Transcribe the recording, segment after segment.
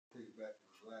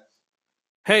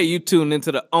Hey, you tuned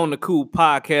into the On the Cool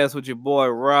podcast with your boy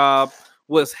Rob.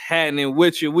 What's happening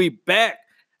with you? We back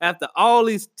after all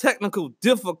these technical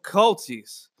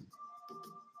difficulties.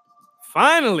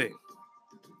 Finally,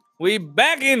 we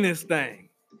back in this thing.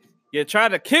 You tried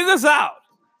to kick us out.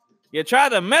 You tried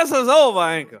to mess us over,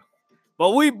 Anchor.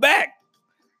 But we back.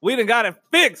 We done got it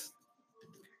fixed.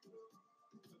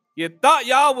 You thought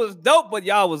y'all was dope, but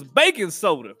y'all was baking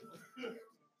soda.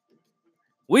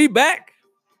 We back.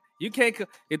 You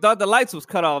thought the lights was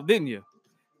cut off, didn't you?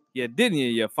 Yeah, didn't you,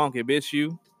 you funky bitch,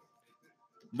 you?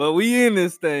 But we in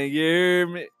this thing, you hear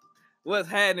me? What's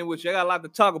happening with you? I got a lot to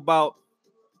talk about.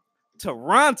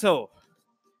 Toronto.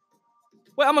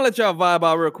 Well, I'm gonna let y'all vibe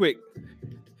out real quick.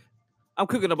 I'm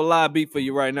cooking up a live beat for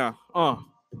you right now.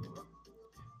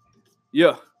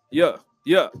 Yeah.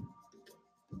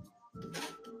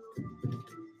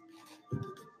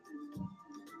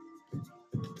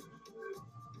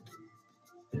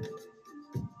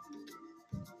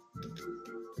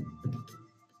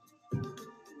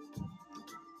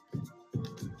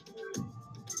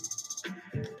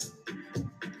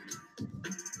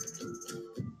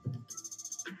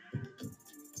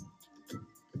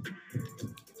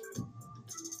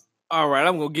 All right,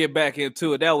 I'm gonna get back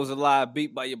into it. That was a live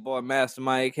beat by your boy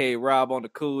Mastermind, aka Rob on the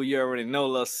Cool. You already know, a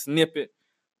little snippet.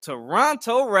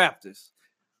 Toronto Raptors.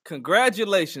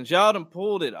 Congratulations, y'all done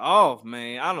pulled it off,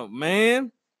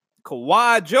 man.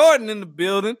 Kawhi Jordan in the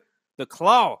building. The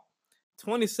Claw.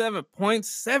 27 points,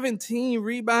 17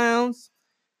 rebounds,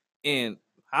 and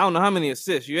I don't know how many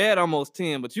assists. You had almost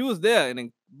 10, but you was there, and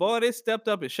then, boy, they stepped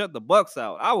up and shut the Bucks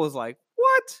out. I was like,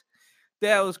 what?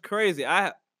 That was crazy.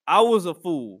 I was a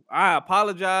fool. I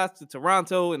apologize to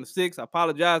Toronto and the Six. I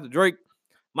apologize to Drake.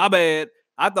 My bad.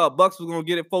 I thought Bucks was going to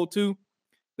get it 4-2.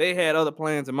 They had other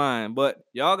plans in mind, but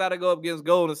y'all got to go up against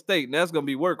Golden State, and that's going to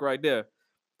be work right there.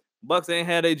 Bucks ain't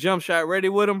had a jump shot ready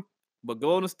with them, but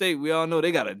Golden State, we all know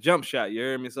they got a jump shot, you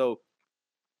hear me? So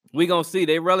we going to see.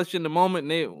 They relish in the moment,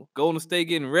 and Golden State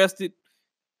getting rested.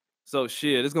 So,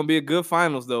 shit, it's going to be a good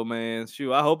finals, though, man.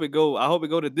 Shoot, I hope it go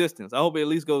the distance. I hope it at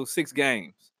least goes 6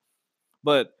 games.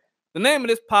 But the name of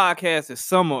this podcast is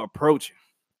Summer Approaching.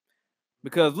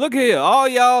 Because look here, all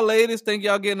y'all ladies think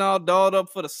y'all getting all dolled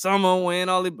up for the summer, wearing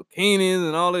all these bikinis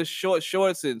and all these short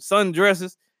shorts and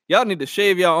sundresses. Y'all need to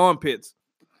shave y'all armpits.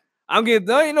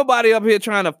 There ain't nobody up here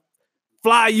trying to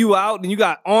fly you out and you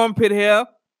got armpit hair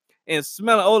and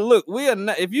smelling. Oh, look, we are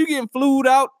not, if you getting flued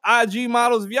out, IG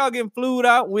models, if y'all getting flued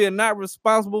out, we are not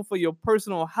responsible for your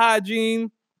personal hygiene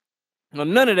or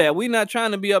none of that. We not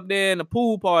trying to be up there in the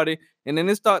pool party and then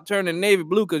it start turning navy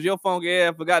blue because your funky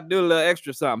ass forgot to do a little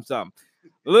extra something.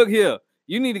 Look here,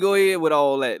 you need to go ahead with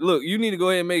all that. Look, you need to go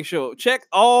ahead and make sure, check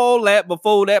all that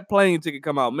before that plane ticket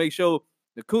come out. Make sure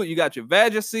you got your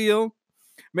Vagisil.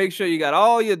 Make sure you got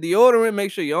all your deodorant.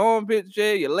 Make sure your armpits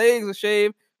shaved, your legs are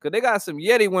shaved. Because they got some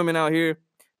Yeti women out here.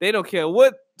 They don't care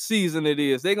what season it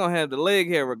is. They going to have the leg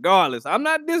hair regardless. I'm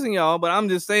not dissing y'all, but I'm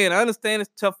just saying, I understand it's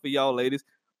tough for y'all ladies.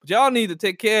 But y'all need to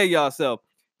take care of yourself.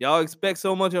 Y'all expect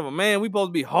so much of a man. We supposed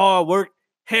to be hard work,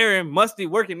 hairy, musty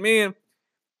working men.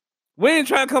 We ain't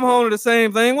trying to come home to the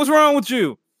same thing. What's wrong with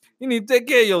you? You need to take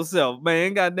care of yourself,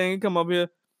 man. God dang, come up here.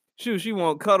 Shoot, she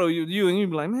won't cuddle you and you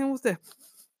be like, man, what's that?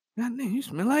 God damn, you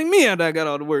smell like me after I got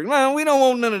all the work. Man, we don't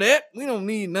want none of that. We don't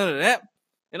need none of that.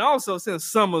 And also, since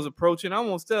summer's approaching, I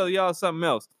want to tell y'all something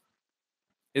else.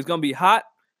 It's going to be hot.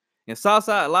 And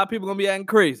Southside, a lot of people going to be acting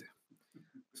crazy.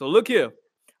 So look here.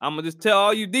 I'm going to just tell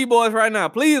all you D-boys right now,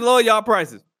 please lower y'all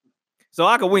prices so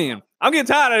I can win. I'm getting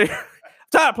tired of it. I'm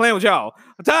tired of playing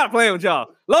with y'all.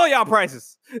 Lower y'all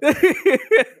prices.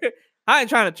 I ain't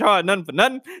trying to charge nothing for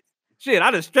nothing. Shit,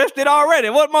 I just stretched it already.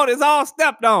 What more? It's all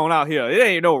stepped on out here. It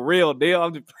ain't no real deal.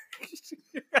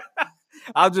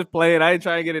 I'm just playing. I ain't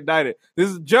trying to get indicted.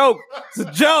 This is a joke. It's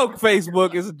a joke,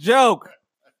 Facebook. It's a joke.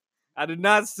 I do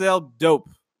not sell dope.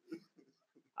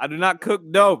 I do not cook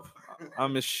dope.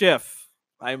 I'm a chef.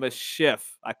 I'm a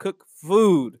chef. I cook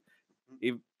food.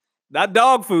 Not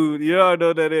dog food. Y'all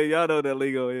know that is. Y'all know that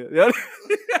lingo is.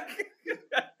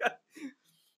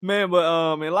 Man,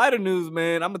 but in lighter news,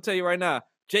 man, I'm going to tell you right now,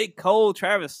 J. Cole,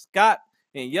 Travis Scott,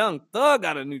 and Young Thug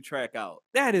got a new track out.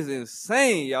 That is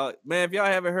insane, y'all. Man, if y'all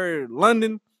haven't heard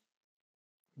London,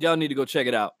 y'all need to go check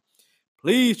it out.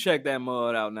 Please check that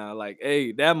mug out now. Like,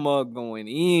 hey, that mug going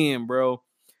in, bro.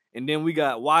 And then we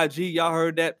got YG. Y'all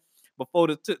heard that before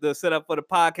the setup for the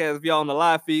podcast. If y'all on the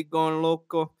live feed, going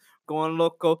local.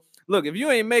 Look, if you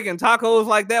ain't making tacos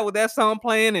like that with that song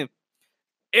playing and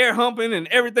air humping and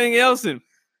everything else and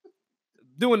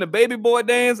doing the baby boy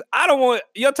dance, I don't want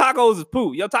your tacos is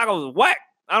poo. Your tacos is whack.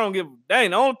 I don't give.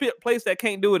 Dang, the only place that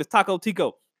can't do it is Taco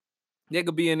Tico. They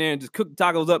could be in there and just cook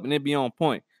tacos up and it'd be on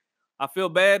point. I feel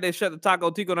bad they shut the Taco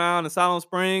Tico down in Silent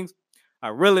Springs. I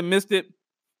really missed it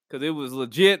because it was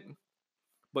legit.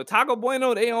 But Taco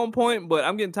Bueno, they on point. But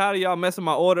I'm getting tired of y'all messing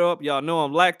my order up. Y'all know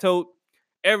I'm lactose.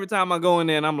 Every time I go in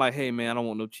there and I'm like, hey, man, I don't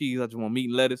want no cheese. I just want meat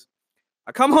and lettuce.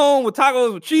 I come home with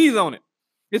tacos with cheese on it.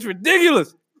 It's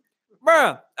ridiculous.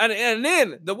 Bruh. And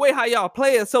then the way how y'all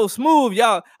play it so smooth,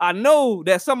 y'all, I know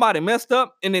that somebody messed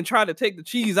up and then tried to take the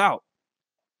cheese out.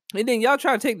 And then y'all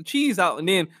try to take the cheese out, and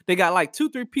then they got like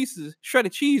 2-3 pieces of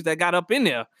shredded cheese that got up in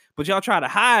there, but y'all try to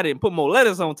hide it and put more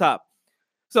lettuce on top.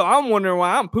 So I'm wondering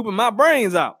why I'm pooping my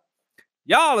brains out.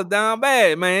 Y'all are down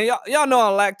bad, man. Y'all know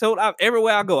I'm lactose.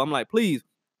 Everywhere I go, I'm like, please,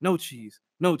 no cheese,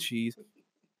 no cheese.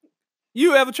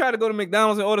 You ever try to go to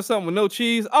McDonald's and order something with no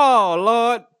cheese? Oh,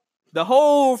 Lord. The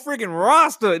whole freaking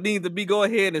roster needs to be go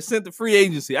ahead and sent to free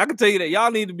agency. I can tell you that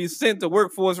y'all need to be sent to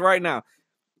workforce right now.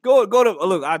 Go to,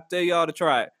 look, I tell y'all to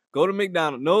try it. Go to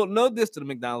McDonald's. No this to the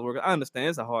McDonald's worker. I understand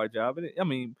it's a hard job.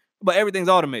 But everything's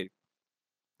automated.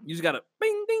 You just gotta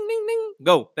bing, ding, ding, ding.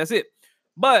 Go. That's it.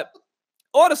 But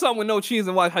order something with no cheese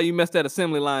and watch how you mess that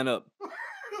assembly line up.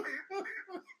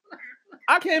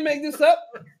 I can't make this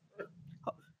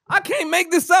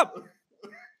up.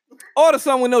 Order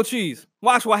something with no cheese.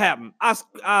 Watch what happens.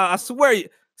 I swear you,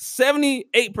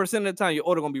 78% of the time your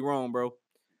order gonna be wrong, bro.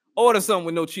 Order something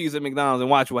with no cheese at McDonald's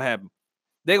and watch what happens.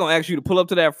 They're going to ask you to pull up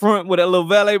to that front with that little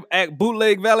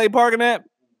bootleg valet parking at.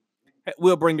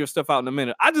 We'll bring your stuff out in a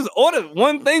minute. I just ordered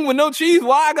one thing with no cheese.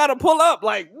 Why I got to pull up?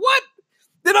 Like, what?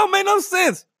 That don't make no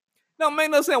sense. Don't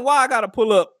make no sense. Why I got to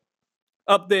pull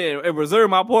up there and reserve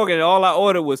my parking and all I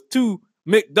ordered was 2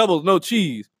 McDoubles, no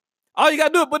cheese. All you got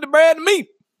to do is put the bread and meat.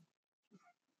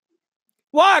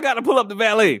 Why I got to pull up the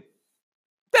valet?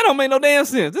 That don't make no damn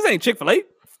sense. This ain't Chick-fil-A.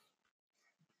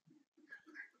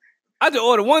 I just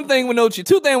ordered one thing with no cheese,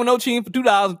 2 things with no cheese for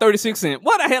 $2.36.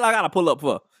 What the hell I gotta pull up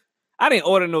for? I didn't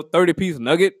order no 30-piece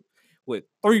nugget with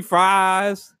 3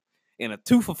 fries and a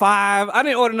 2 for $5. I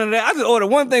didn't order none of that. I just ordered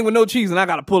one thing with no cheese and I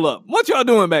gotta pull up. What y'all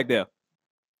doing back there?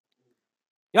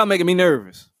 Y'all making me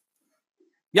nervous.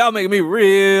 Y'all making me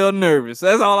real nervous.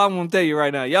 That's all I'm gonna tell you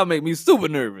right now. Y'all make me super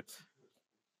nervous.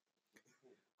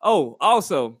 Oh,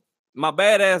 also, my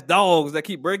badass dogs that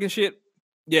keep breaking shit.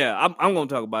 Yeah, I'm gonna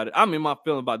talk about it. I'm in my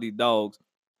feeling about these dogs.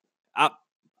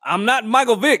 I'm not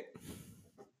Michael Vick.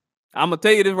 I'm gonna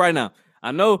tell you this right now.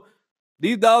 I know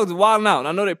these dogs are wilding out.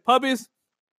 I know they're puppies.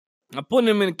 I'm putting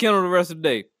them in the kennel the rest of the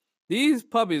day. These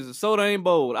puppies are so dang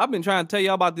bold. I've been trying to tell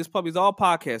y'all about these puppies all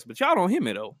podcasts, but y'all don't hear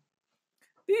me though.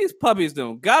 These puppies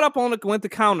got up on went to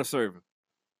counter serving.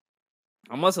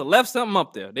 I must have left something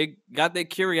up there. They got their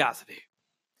curiosity.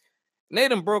 And they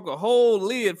done broke a whole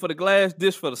lid for the glass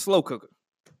dish for the slow cooker.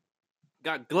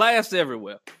 Got glass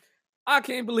everywhere. I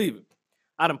can't believe it.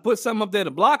 I done put something up there to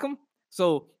block them.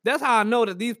 So that's how I know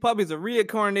that these puppies are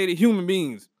reincarnated human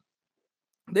beings.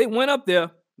 They went up there,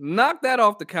 knocked that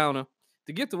off the counter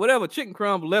to get to whatever chicken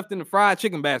crumb left in the fried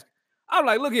chicken basket. I was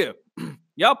like, look here.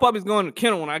 Y'all puppies going to the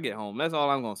kennel when I get home. That's all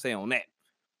I'm going to say on that.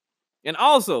 And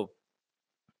also,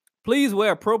 please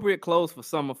wear appropriate clothes for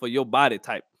summer for your body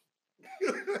type.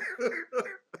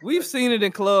 We've seen it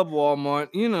in Club Walmart,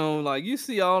 you know, like you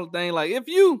see all the thing. Like if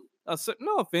you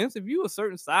no offense, if you a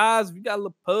certain size, if you got a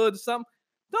little pudge or something,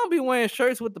 don't be wearing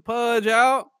shirts with the pudge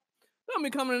out. Don't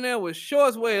be coming in there with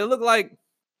shorts where it look like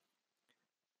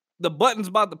the button's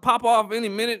about to pop off any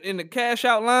minute in the cash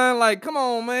out line. Like, come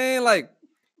on, man. Like,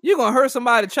 you gonna hurt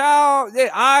somebody's child.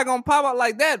 Their eye gonna pop out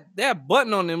like that. That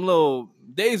button on them little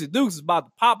Daisy Dukes is about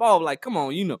to pop off. Like, come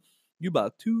on, you know, you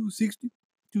about 260.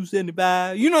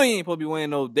 275. You know you ain't supposed to be wearing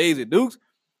those Daisy Dukes.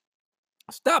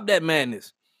 Stop that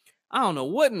madness. I don't know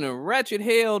what in the ratchet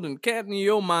hell and cat in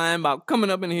your mind about coming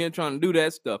up in here trying to do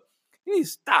that stuff. You need to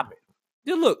stop it.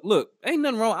 Just look. Ain't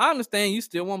nothing wrong. I understand you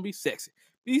still want to be sexy.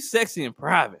 Be sexy in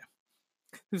private.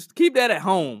 Just keep that at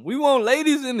home. We want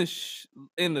ladies in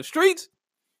the streets,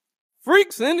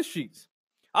 freaks in the sheets.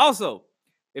 Also,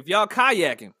 if y'all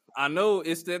kayaking, I know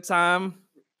it's that time.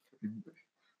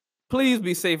 Please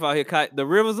be safe out here. The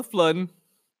rivers are flooding.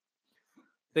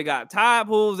 They got tide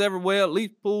pools everywhere,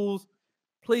 leaf pools.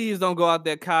 Please don't go out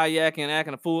there kayaking,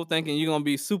 acting a fool, thinking you're going to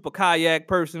be super kayak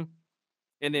person,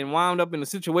 and then wind up in a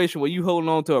situation where you holding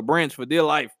on to a branch for dear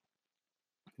life.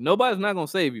 Nobody's not going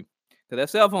to save you because that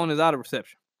cell phone is out of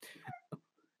reception.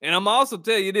 And I'm also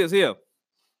tell you this here.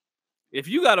 If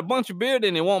you got a bunch of beer,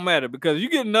 then it won't matter because you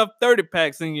get enough 30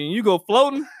 packs in you and you go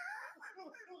floating.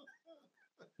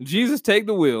 Jesus take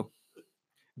the wheel.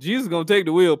 Jesus gonna take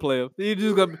the wheel, player. He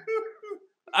just gonna.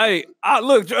 Hey,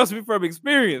 look, trust me from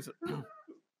experience.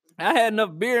 I had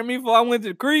enough beer in me before I went to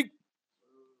the creek.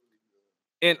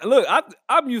 And look,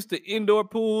 I'm used to indoor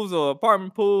pools or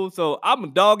apartment pools, so I'm a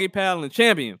doggy paddling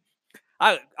champion.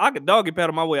 I could doggy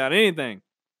paddle my way out of anything.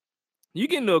 You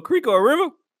get into a creek or a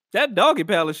river, that doggy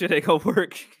paddling shit ain't gonna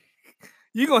work.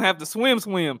 You're gonna have to swim.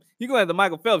 You're gonna have to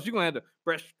Michael Phelps. You're gonna have to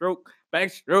breaststroke,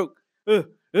 backstroke.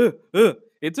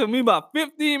 It took me about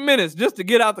 15 minutes just to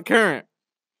get out the current,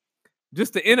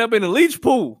 just to end up in a leech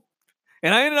pool.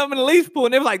 And I ended up in a leech pool,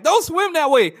 and they was like, don't swim that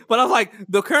way. But I was like,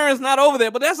 the current's not over there,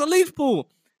 but that's a leech pool.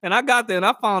 And I got there, and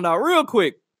I found out real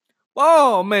quick.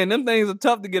 Oh, man, them things are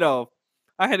tough to get off.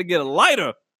 I had to get a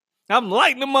lighter. I'm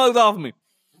lighting the mugs off me.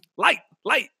 Light.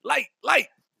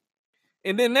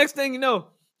 And then next thing you know,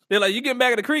 they're like, you getting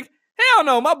back in the creek? Hell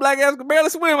no, my black ass could barely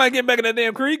swim. I ain't getting back in that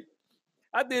damn creek.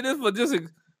 I did this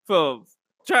for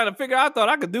trying to figure out. I thought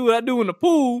I could do what I do in the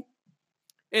pool.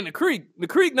 In the creek. The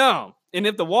creek, no. And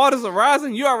if the waters are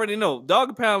rising, you already know.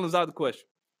 Doggy paddling is out the question.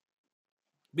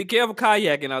 Be careful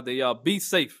kayaking out there, y'all. Be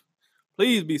safe.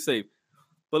 Please be safe.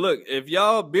 But look, if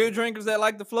y'all beer drinkers that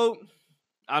like to float,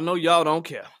 I know y'all don't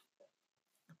care.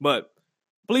 But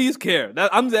please care.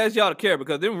 I'm just asking y'all to care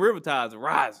because them river tides are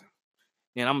rising.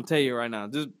 And I'm going to tell you right now,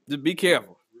 just be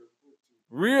careful.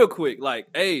 Real quick. Like,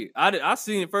 hey, I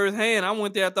seen it firsthand. I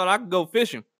went there, I thought I could go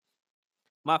fishing.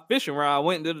 My fishing rod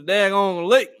went into the daggone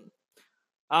lake.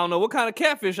 I don't know what kind of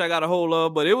catfish I got a hold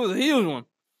of, but it was a huge one.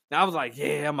 And I was like,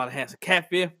 yeah, I'm about to have some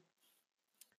catfish.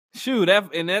 Shoot,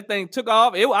 that thing took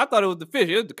off. I thought it was the fish.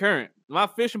 It was the current. My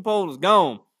fishing pole was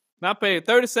gone. And I paid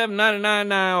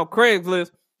 $37.99 on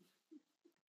Craigslist.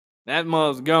 That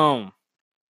mug's gone.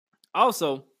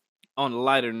 Also, on a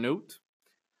lighter note,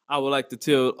 I would like to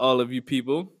tell all of you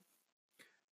people,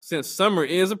 since summer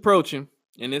is approaching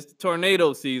and it's the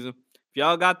tornado season, if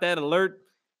y'all got that alert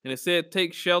and it said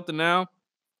take shelter now,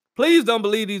 please don't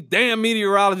believe these damn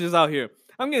meteorologists out here.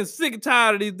 I'm getting sick and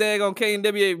tired of these daggone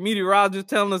KNWA meteorologists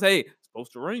telling us, hey, it's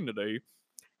supposed to rain today.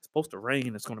 It's supposed to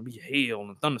rain. It's going to be hail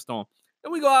and thunderstorm.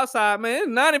 Then we go outside, man. It's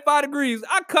 95 degrees.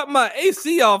 I cut my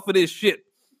AC off for this shit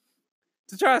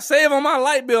to try to save on my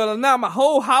light bill. And now my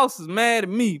whole house is mad at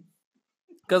me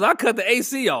because I cut the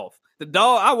AC off.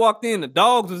 I walked in. The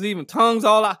dogs was even tongues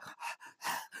all out.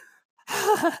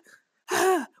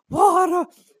 Water.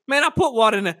 Man, I put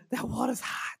water in there. That water's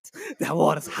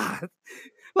hot.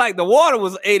 Like the water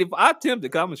was 80. I tempted,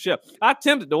 because I'm a chef.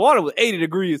 The water was 80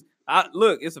 degrees.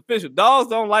 Look, it's official. Dogs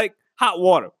don't like hot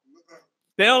water.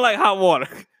 They don't like hot water.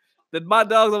 My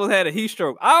dogs almost had a heat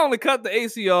stroke. I only cut the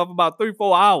AC off about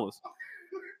 3-4 hours.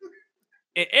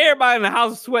 And everybody in the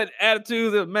house is sweating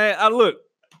attitudes. Man, look,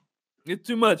 it's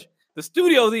too much. The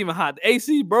studio's even hot. The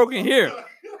AC broken here.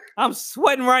 I'm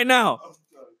sweating right now.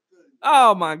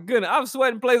 Oh my goodness. I'm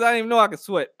sweating places I didn't even know I could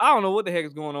sweat. I don't know what the heck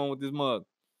is going on with this mug.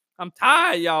 I'm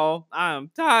tired, y'all. I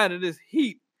am tired of this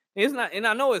heat. It's not, and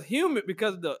I know it's humid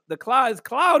because the cloud is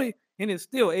cloudy and it's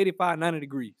still 85, 90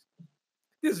 degrees.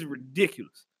 This is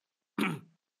ridiculous.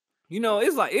 You know,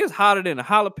 it's hotter than a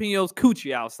jalapenos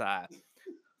coochie outside.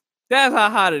 That's how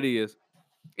hot it is.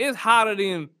 It's hotter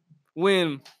than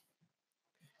when,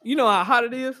 you know how hot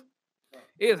it is?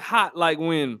 It's hot like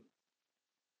when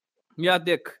you out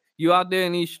there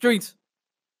in these streets,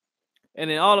 and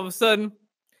then all of a sudden,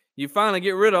 you finally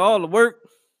get rid of all the work.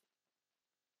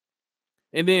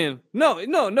 And then, no,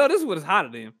 this is what it's hotter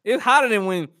than. It's hotter than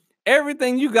when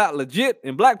everything you got legit,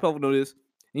 and black people know this,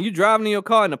 and you driving in your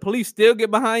car and the police still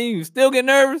get behind you, you still get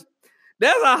nervous.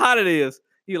 That's how hot it is.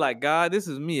 You're like, God, this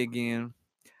is me again.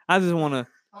 I just want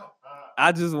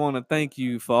to thank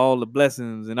you for all the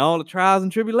blessings and all the trials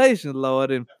and tribulations,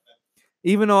 Lord. And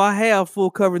even though I have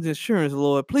full coverage insurance,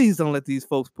 Lord, please don't let these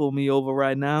folks pull me over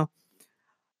right now.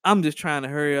 I'm just trying to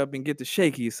hurry up and get to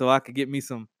Shaky so I could get me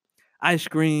some ice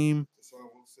cream.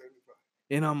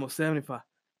 And almost 75.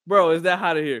 Bro, is that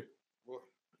hot in here?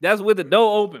 That's with the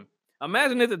door open.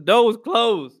 Imagine if the door was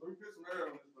closed.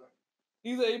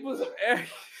 He said he put some air.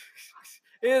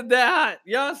 It's that hot.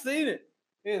 Y'all seen it.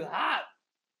 It's hot.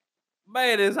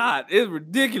 Man, it's hot. It's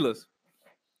ridiculous.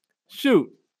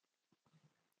 Shoot.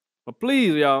 But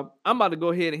please, y'all, I'm about to go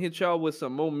ahead and hit y'all with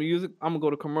some more music. I'm going to go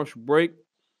to commercial break.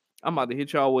 I'm about to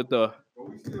hit y'all with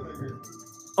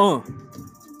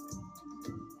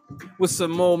with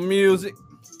some more music.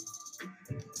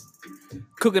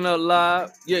 Cooking Up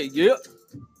Live. Yeah.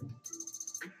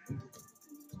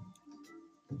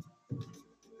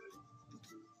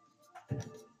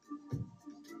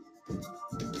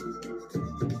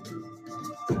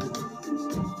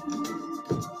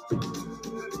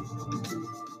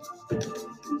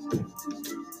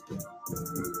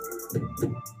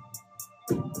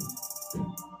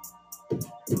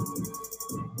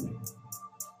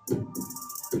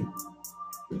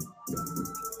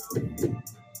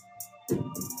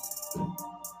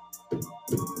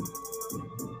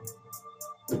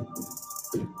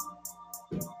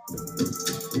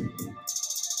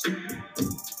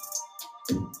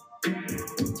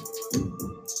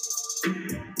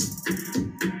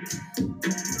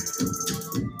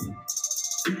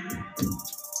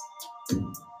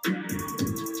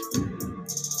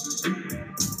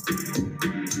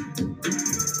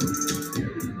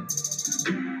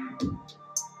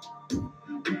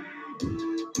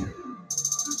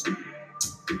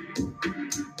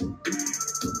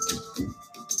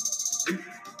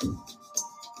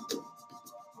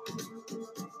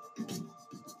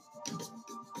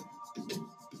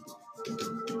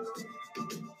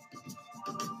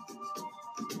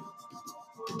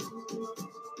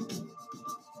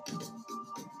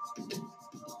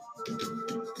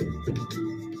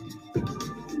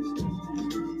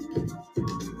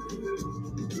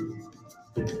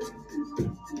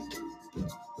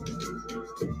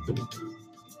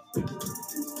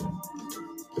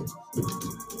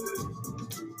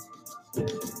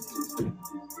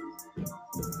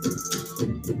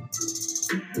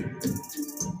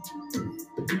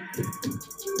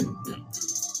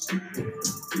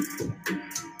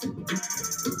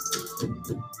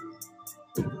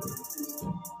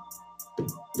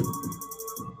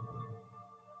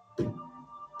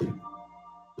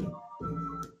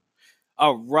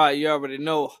 All right, you already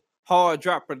know Hard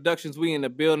Drop Productions. We in the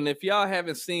building. If y'all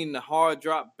haven't seen the Hard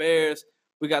Drop Bears,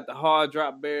 we got the Hard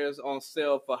Drop Bears on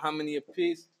sale for how many a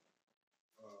piece?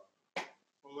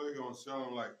 Well, they're gonna sell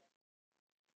them like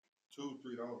 $2-3 a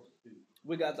piece.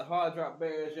 We got the Hard Drop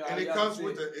Bears, y'all. And it y'all comes see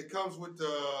with the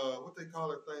what they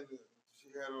call it thing that she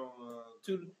had on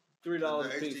 $2-3 the a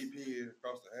piece. HTP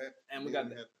across the hat. And we got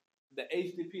the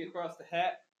HDP across the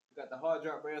hat. We got the Hard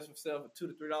Drop Bears for sale for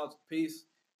 $2-3 a piece.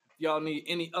 If y'all need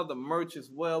any other merch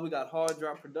as well, we got Hard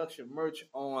Drop Production merch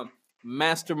on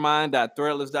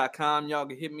mastermind.threadless.com. Y'all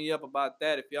can hit me up about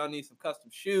that. If y'all need some custom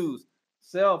shoes,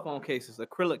 cell phone cases,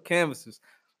 acrylic canvases,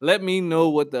 let me know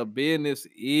what the business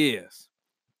is.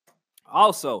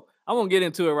 Also, I won't get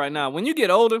into it right now. When you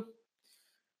get older,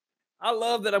 I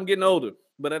love that I'm getting older,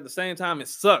 but at the same time, it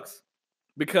sucks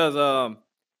because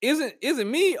isn't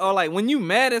me or like when you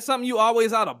mad at something, you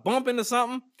always out of bump into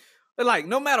something. But like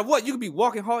no matter what, you could be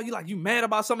walking hard, you mad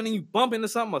about something and you bump into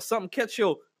something or something catch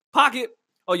your pocket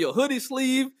or your hoodie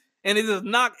sleeve and it just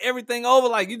knock everything over.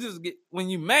 Like you just get when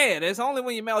you mad. It's only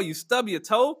when you mad or you stub your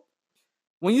toe.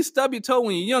 When you stub your toe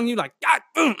when you're young, you like God,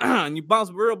 and you bounce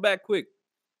real back quick.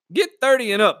 Get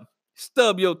 30 and up,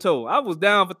 stub your toe. I was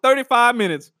down for 35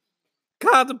 minutes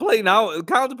contemplating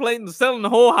selling the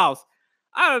whole house.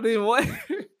 I don't even want.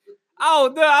 I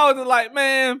was just like,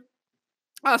 man,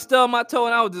 I stubbed my toe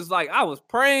and I was just like, I was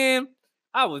praying.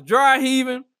 I was dry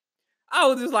heaving. I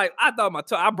was just like, I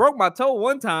thought I broke my toe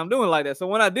one time doing like that. So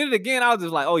when I did it again, I was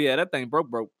just like, oh yeah, that thing broke.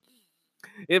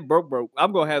 It broke.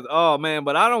 I'm gonna have to, oh man,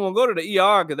 but I don't want to go to the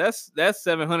ER because that's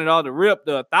 $700 to rip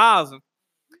to $1,000.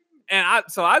 And I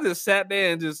just sat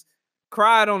there and just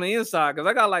cried on the inside because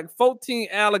I got like 14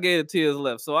 alligator tears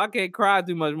left. So I can't cry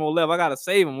too much more left. I gotta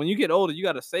save them. When you get older, you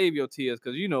gotta save your tears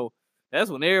because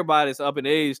that's when everybody's up in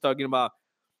age talking about.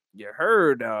 You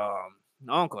heard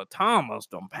Uncle Thomas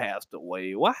done passed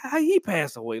away. Why? How he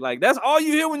passed away? Like that's all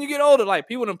you hear when you get older. Like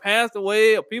people done passed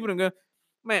away or people done go,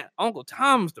 man, Uncle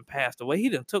Thomas done passed away. He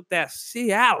done took that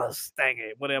Cialis thing,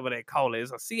 whatever they call it.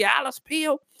 It's a Cialis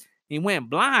pill. He went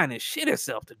blind and shit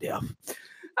himself to death.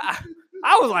 I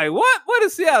was like, what? What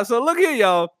is Cialis? So look here,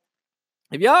 y'all.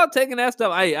 If y'all taking that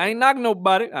stuff, I ain't knocking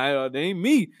nobody. It ain't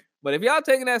me. But if y'all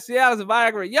taking that Cialis and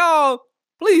Viagra, y'all,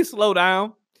 please slow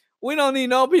down. We don't need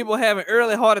no people having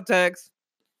early heart attacks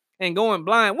and going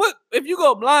blind. What if you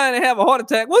go blind and have a heart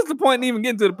attack? What's the point in even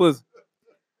getting to the pussy?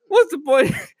 What's the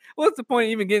point? What's the point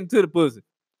in even getting to the pussy?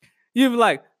 You be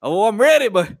like, oh, I'm ready,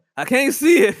 but I can't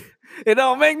see it. It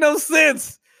don't make no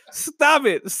sense. Stop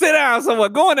it. Sit down somewhere.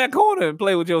 Go in that corner and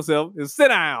play with yourself and sit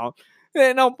down. There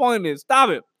ain't no point in it.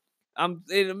 Stop it.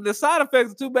 The side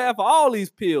effects are too bad for all these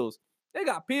pills. They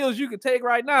got pills you can take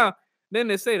right now. Then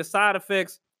they say the side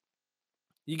effects.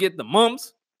 You get the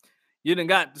mumps. You done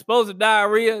got disposable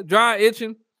diarrhea, dry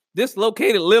itching,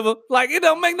 dislocated liver. Like, it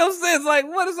don't make no sense. Like,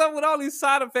 what is up with all these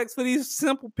side effects for these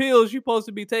simple pills you're supposed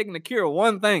to be taking to cure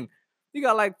one thing? You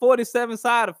got like 47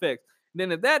 side effects.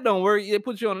 Then if that don't work, it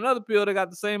puts you on another pill that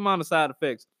got the same amount of side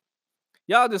effects.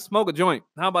 Y'all just smoke a joint.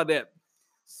 How about that?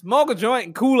 Smoke a joint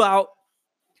and cool out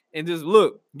and just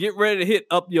look. Get ready to hit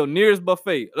up your nearest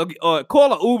buffet. Or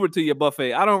call an Uber to your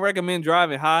buffet. I don't recommend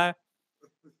driving high.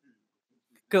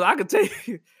 Because I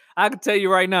can tell you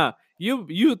right now,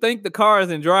 you think the car is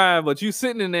in drive, but you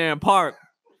sitting in there and park.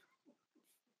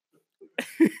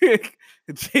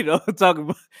 Talking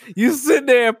about you sitting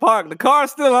there and park, the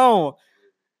car's still on.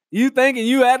 You thinking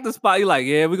you at the spot, you like,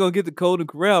 yeah, we're gonna get the Golden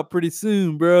Corral pretty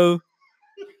soon, bro.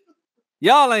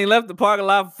 Y'all ain't left the parking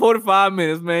lot for 45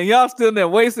 minutes, man. Y'all still in there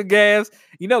wasting gas.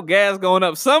 You know gas going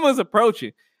up. Summer's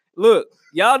approaching. Look,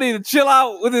 y'all need to chill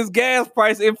out with this gas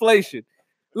price inflation.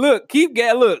 Look, keep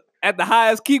gas. Look, at the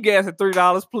highest, keep gas at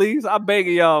 $3, please. I'm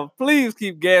begging y'all, please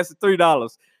keep gas at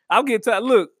 $3. I'm getting tired.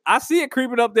 Look, I see it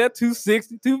creeping up there,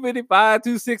 $2.60, $2.55,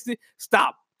 $2.60.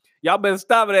 Stop. Y'all better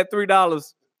stop it at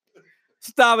 $3.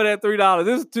 Stop it at $3.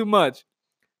 This is too much.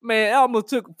 Man, it almost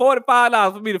took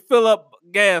 $45 for me to fill up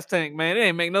a gas tank, man. It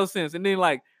ain't make no sense. And then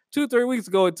like 2-3 weeks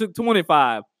ago, it took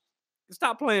 $25.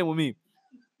 Stop playing with me.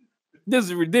 This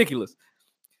is ridiculous.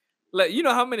 Like, you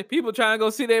know how many people trying to go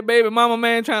see their baby mama,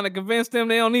 man, trying to convince them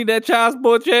they don't need that child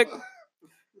support check?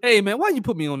 Hey, man, why you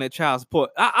put me on that child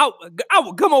support? I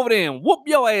would come over there and whoop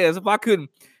your ass if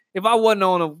I wasn't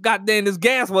on a goddamn, this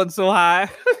gas wasn't so high.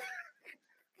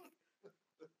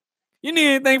 You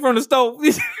need anything from the stove?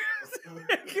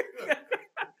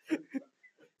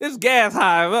 This gas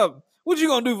high up. What you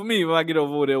gonna do for me if I get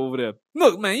over there?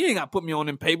 Look, man, you ain't gotta put me on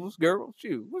them papers, girl.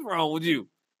 Shoot, what's wrong with you?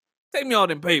 Take me on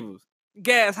them papers.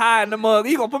 Gas high in the mug.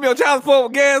 You gonna put me on child support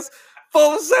with gas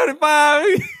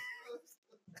 $4.75?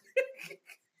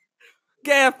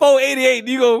 Gas $4.88.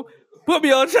 You gonna put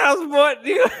me on child support?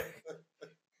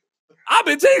 I've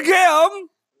been taking care of them.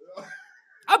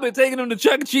 I've been taking them to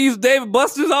Chuck E. Cheese, David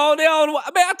Buster's all day. Man,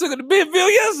 I took it to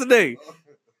Bentonville yesterday.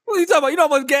 What are you talking about? You know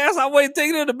how much gas I weighed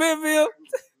taking it to Bentonville?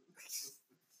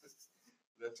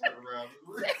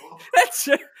 That's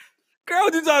girl,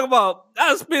 what you talking about?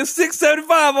 I spent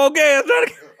 $6.75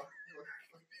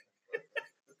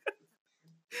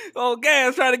 on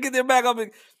gas trying to get them back up.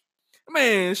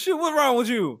 Man, shoot, what's wrong with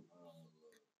you?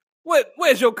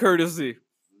 Where's your courtesy?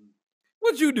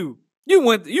 What'd you do? You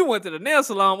went to the nail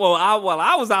salon. Well, I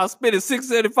was out spending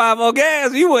 $6.75 on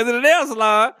gas. You went to the nail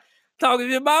salon talking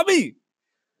shit about me.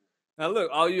 Now look,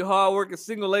 all you hardworking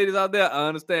single ladies out there, I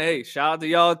understand. Hey, shout out to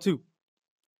y'all too.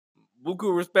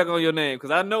 Buku respect on your name, because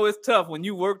I know it's tough when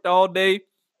you worked all day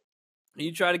and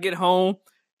you try to get home.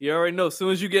 You already know as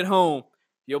soon as you get home,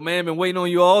 your man been waiting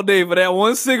on you all day for that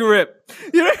one cigarette.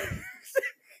 You know?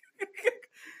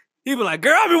 He be like,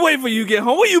 girl, I've been waiting for you to get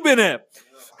home. Where you been at?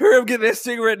 Hurry up, get that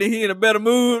cigarette, then he in a better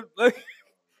mood.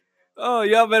 Oh,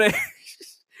 y'all better.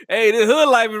 Hey, this hood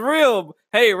life is real.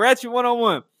 Hey, Ratchet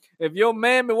 101. If your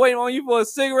man been waiting on you for a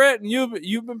cigarette and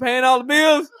you've been paying all the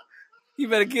bills, you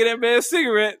better get that man a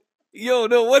cigarette. You don't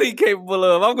know what he capable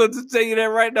of. I'm going to tell you that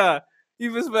right now.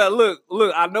 You just better look,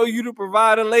 I know you the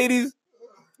provider, ladies,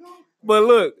 but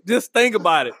look, just think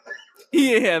about it.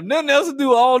 He ain't have nothing else to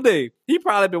do all day. He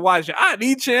probably been watching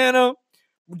ID Channel,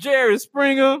 Jerry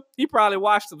Springer. He probably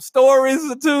watched some stories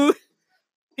or two.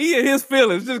 He in his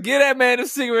feelings. Just get that man a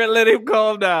cigarette, let him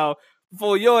calm down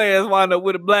before your ass wind up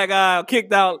with a black eye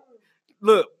kicked out.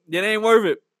 Look, it ain't worth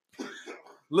it.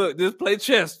 Look, just play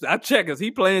chess. I checkers. He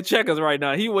playing checkers right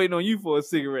now. He waiting on you for a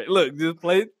cigarette. Look, just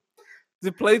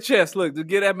play chess. Look, just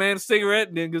get that man a cigarette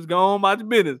and then just go on about your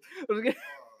business.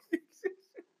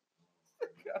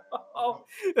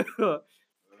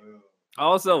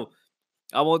 Also,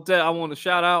 I want to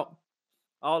shout out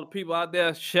all the people out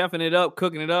there chefing it up,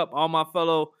 cooking it up, all my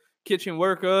fellow kitchen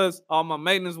workers, all my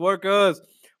maintenance workers.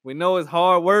 We know it's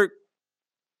hard work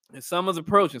and summer's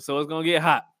approaching, so it's going to get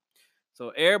hot. So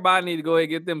everybody need to go ahead and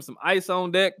get them some ice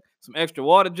on deck, some extra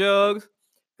water jugs,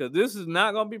 because this is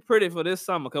not going to be pretty for this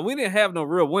summer, because we didn't have no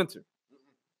real winter.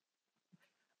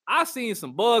 I seen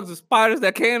some bugs and spiders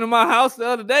that came to my house the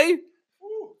other day.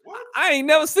 Ooh, I ain't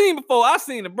never seen before. I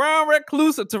seen a brown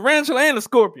recluse, a tarantula, and a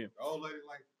scorpion. Old lady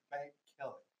like, bang, kill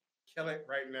it. Kill it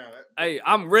right now. Hey,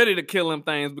 I'm ready to kill them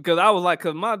things because I was like,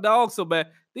 because my dog's so bad.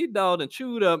 These dogs done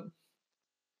chewed up.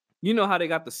 You know how they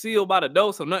got the seal by the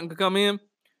door so nothing could come in?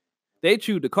 They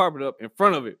chewed the carpet up in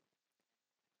front of it.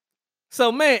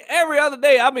 So, man, every other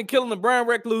day I've been killing the brown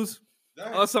recluse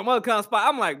or some other kind of spot.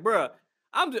 I'm like, bruh,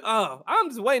 I'm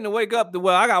just waiting to wake up to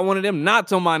where I got one of them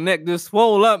knots on my neck just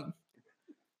swole up.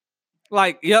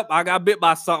 Like, yep, I got bit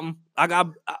by something.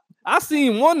 I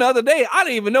seen one the other day. I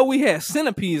didn't even know we had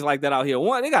centipedes like that out here.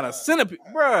 They got a centipede,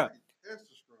 bruh.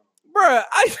 Bruh,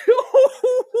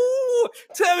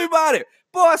 tell me about it.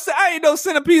 Boy, I said I ain't no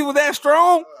centipede was that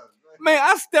strong. Man,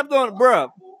 I stepped on it, bruh.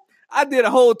 I did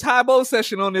a whole Taebo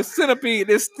session on this centipede.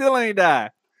 It still ain't died.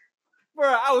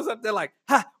 Bruh, I was up there like,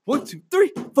 ha, 1, 2,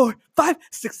 3, 4, 5,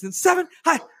 6, and 7.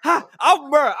 Hi, ha.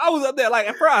 Bruh, I was up there like,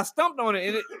 at first I stomped on it,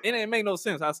 and it didn't make no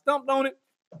sense. I stomped on it.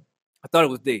 I thought it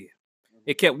was dead.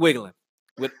 It kept wiggling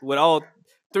with all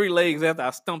 3 legs after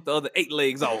I stumped the other 8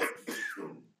 legs off.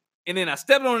 And then I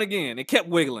stepped on it again. It kept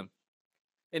wiggling.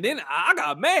 And then I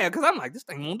got mad because I'm like, this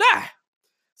thing won't die.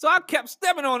 So I kept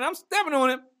stepping on it. I'm stepping on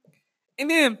it. And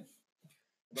then,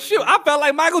 shoot, I felt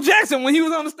like Michael Jackson when he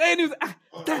was on the stage. He was like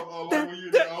when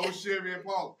you did old Chevy and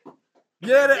Paul.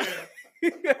 Yeah.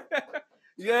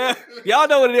 Yeah. Y'all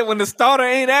know what it is when the starter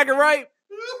ain't acting right?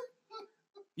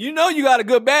 You know you got a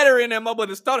good battery in that motherfucker.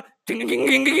 The starter. Your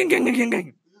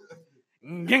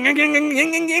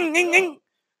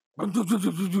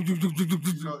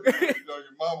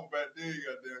mama back there,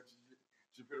 goddamn,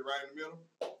 she put it right in the middle.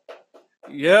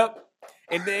 Yep.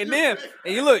 And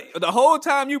you look, the whole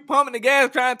time you pumping the gas,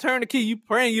 trying to turn the key, you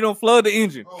praying you don't flood the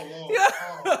engine. Oh, Lord.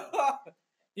 Yeah.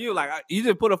 You like, you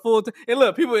just put a full tank. And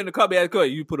look, people in the car be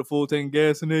asking, you put a full tank of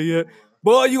gas in there yet?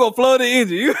 Boy, you gonna flood the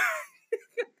engine.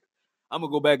 I'm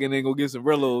gonna go back in there and go get some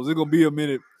Rellos. It's gonna be a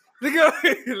minute.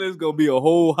 It's gonna be a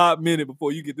whole hot minute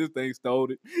before you get this thing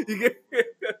started.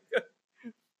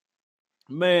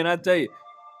 Man, I tell you.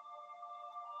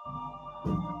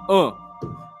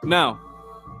 Now,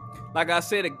 like I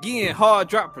said again, Hard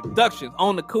Drop Productions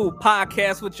on the Cool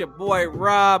Podcast with your boy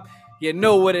Rob. You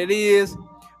know what it is.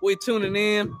 We tuning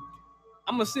in.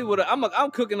 I'm gonna see what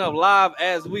I'm cooking up live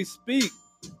as we speak.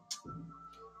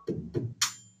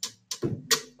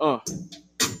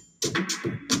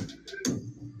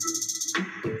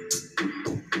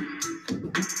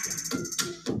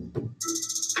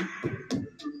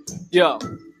 Yo.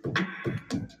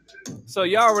 So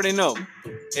y'all already know.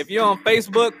 If you're on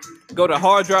Facebook, go to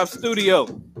Hard Drop Studio.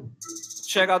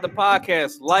 Check out the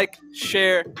podcast. Like,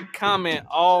 share, comment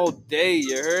all day.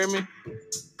 You heard me?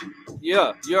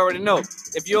 Yeah, you already know.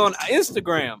 If you're on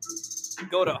Instagram,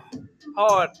 go to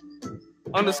hard_drop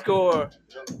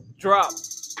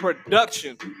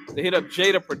production to hit up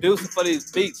Jay, the producer for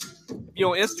these beats. If you're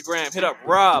on Instagram, hit up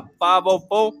Rob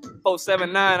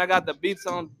 504-479. I got the beats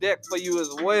on deck for you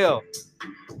as well.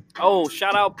 Oh,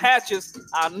 shout out Patches,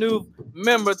 our new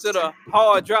member to the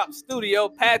Hard Drop Studio.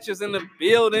 Patches in the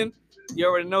building. You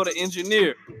already know the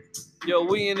engineer. Yo,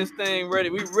 we in this thing ready.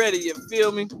 We ready, you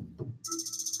feel me?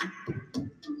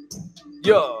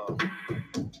 Yo.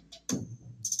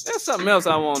 There's something else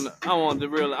I want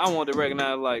to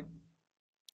recognize, like,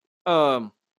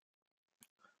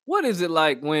 what is it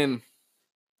like when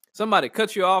somebody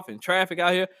cuts you off in traffic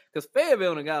out here? Because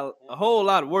Fayetteville done got a whole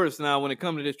lot worse now when it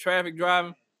comes to this traffic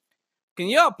driving. Can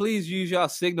y'all please use y'all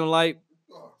signal light?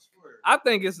 Oh, I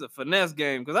think it's a finesse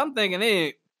game because I'm thinking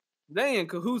they in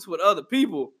cahoots with other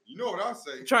people. You know what I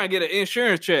say? Trying to get an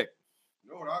insurance check.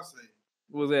 You know what I say?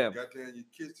 What's that? Goddamn, you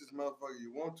kiss this motherfucker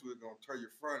you want to, it's gonna turn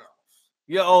your front off.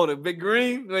 Yo, the Big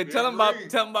Green? Wait, tell them about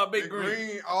Big Green.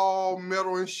 Green, all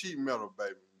metal and sheet metal,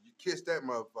 baby. You kiss that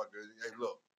motherfucker. Hey,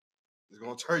 look, it's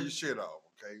gonna turn your shit off,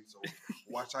 okay? So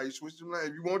watch how you switch them lanes.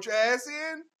 If you want your ass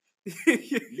in,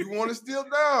 you want it still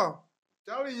down.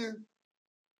 I'm telling you,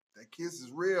 that kiss is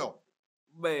real.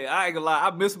 Man, I ain't gonna lie.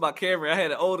 I missed my Camry. I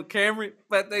had an older Camry.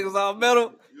 That thing was all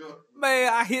metal. Yeah.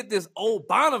 Man, I hit this old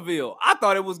Bonneville. I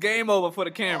thought it was game over for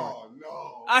the Camry. Oh,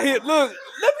 no. Look,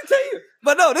 let me tell you.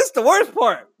 But no, this is the worst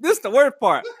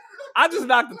part. I just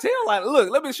knocked the tail light. Look,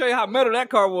 let me show you how metal that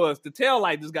car was. The tail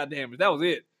light just got damaged. That was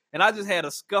it. And I just had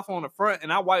a scuff on the front,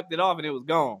 and I wiped it off, and it was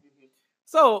gone. Mm-hmm.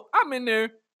 So I'm in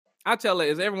there. I tell her,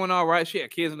 is everyone all right? She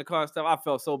had kids in the car and stuff. I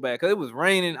felt so bad because it was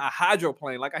raining. I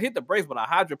hydroplaned. Like, I hit the brakes, but I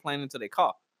hydroplaned into their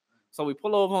car. So we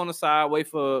pull over on the side, wait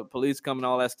for police to come and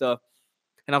all that stuff.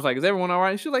 And I was like, is everyone all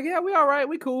right? And she was like, yeah, we all right.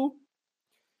 We cool.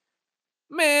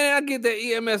 Man, I get that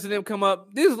EMS and them come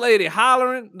up. This lady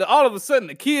hollering. All of a sudden,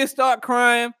 the kids start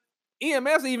crying.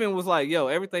 EMS even was like, yo,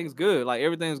 everything's good. Like,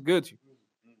 everything's good to you.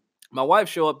 My wife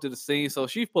show up to the scene, so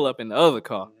she pull up in the other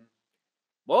car.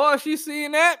 Boy, she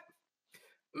seeing that.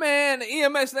 Man, the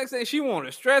EMS next thing, she want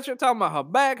a stretcher, talking about her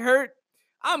back hurt.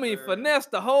 I mean, finesse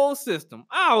the whole system.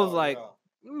 I was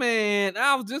man,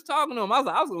 I was just talking to him. I was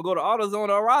like, I was going to go to AutoZone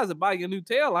or Horizon, buy you a new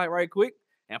tail light right quick,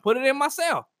 and put it in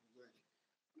myself.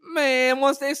 Man,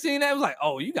 once they seen that, it was like,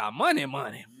 oh, you got money.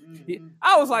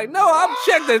 I was like, no, I'm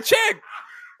check the check.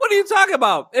 What are you talking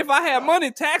about? If I had money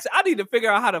taxes, I need to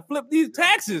figure out how to flip these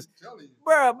taxes.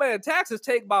 Bro, man, taxes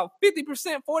take about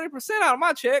 50%, 40% out of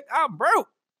my check. I'm broke.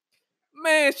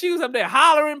 Man, she was up there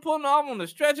hollering, pulling off on the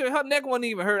stretcher. Her neck wasn't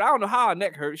even hurt. I don't know how her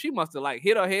neck hurt. She must have like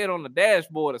hit her head on the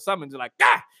dashboard or something. Just like,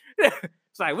 ah!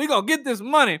 It's like, we gonna get this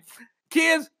money.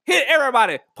 Kids, hit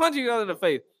everybody. Punch each other in the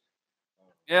face.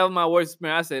 That was my worst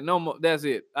experience. I said, no more. That's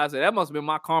it. I said, that must have been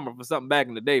my karma for something back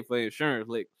in the day for insurance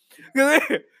lick.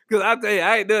 Because I tell you,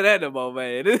 I ain't doing that no more,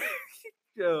 man.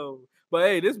 Yo. But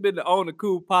hey, this has been the On the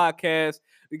Cool Podcast.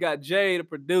 We got Jay, the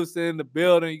producer, in the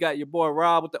building. You got your boy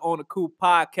Rob with the On the Cool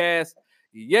Podcast.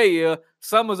 Yeah.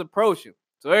 Summer's approaching.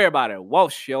 So everybody,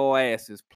 wash your asses.